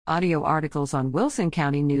Audio articles on Wilson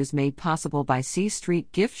County News made possible by C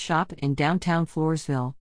Street Gift Shop in downtown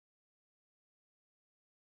Floresville.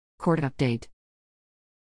 Court update.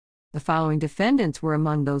 The following defendants were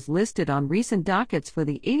among those listed on recent dockets for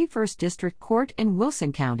the 81st District Court in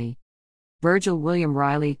Wilson County. Virgil William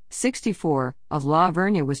Riley, 64, of La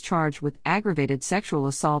Vernia was charged with aggravated sexual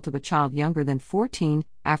assault of a child younger than 14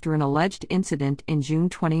 after an alleged incident in June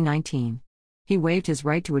 2019. He waived his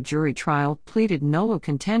right to a jury trial, pleaded nolo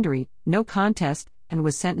contendere, no contest, and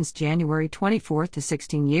was sentenced January 24 to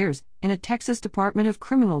 16 years in a Texas Department of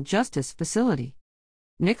Criminal Justice facility.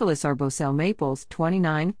 Nicholas Arbosel Maples,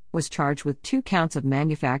 29, was charged with 2 counts of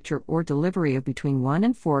manufacture or delivery of between 1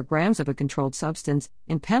 and 4 grams of a controlled substance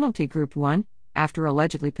in Penalty Group 1, after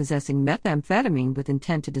allegedly possessing methamphetamine with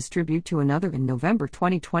intent to distribute to another in November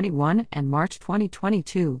 2021 and March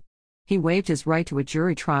 2022. He waived his right to a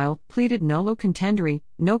jury trial, pleaded nolo contendere,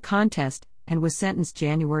 no contest, and was sentenced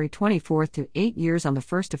January 24 to 8 years on the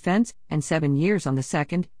first offense and 7 years on the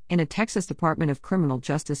second, in a Texas Department of Criminal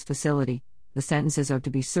Justice facility. The sentences are to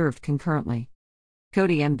be served concurrently.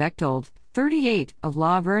 Cody M. Bechtold, 38, of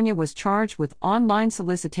La Vernia was charged with online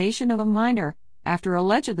solicitation of a minor after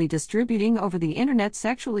allegedly distributing over the internet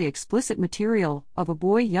sexually explicit material of a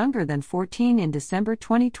boy younger than 14 in December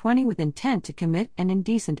 2020 with intent to commit an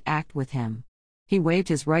indecent act with him. He waived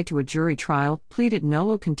his right to a jury trial, pleaded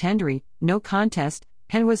nolo contendere, no contest,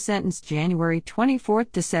 and was sentenced January 24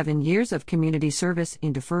 to 7 years of community service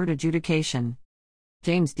in deferred adjudication.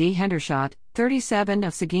 James D. Hendershot, 37,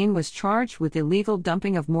 of Seguin was charged with illegal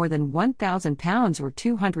dumping of more than 1,000 pounds or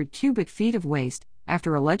 200 cubic feet of waste,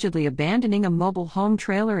 after allegedly abandoning a mobile home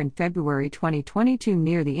trailer in February 2022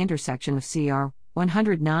 near the intersection of CR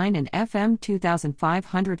 109 and FM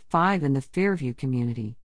 2505 in the Fairview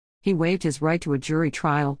community. He waived his right to a jury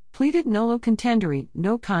trial, pleaded nolo contendere,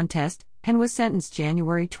 no contest, and was sentenced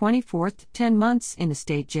January 24 to 10 months in a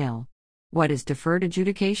state jail. What is deferred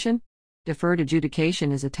adjudication? Deferred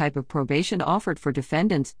adjudication is a type of probation offered for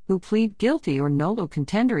defendants who plead guilty or nolo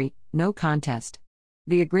contendere, no contest.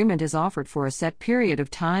 The agreement is offered for a set period of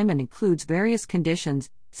time and includes various conditions,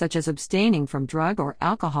 such as abstaining from drug or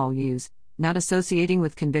alcohol use, not associating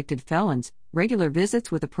with convicted felons, regular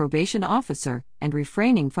visits with a probation officer, and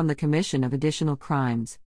refraining from the commission of additional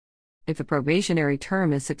crimes. If the probationary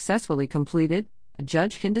term is successfully completed, a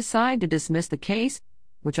judge can decide to dismiss the case,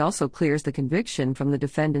 which also clears the conviction from the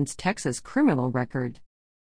defendant's Texas criminal record.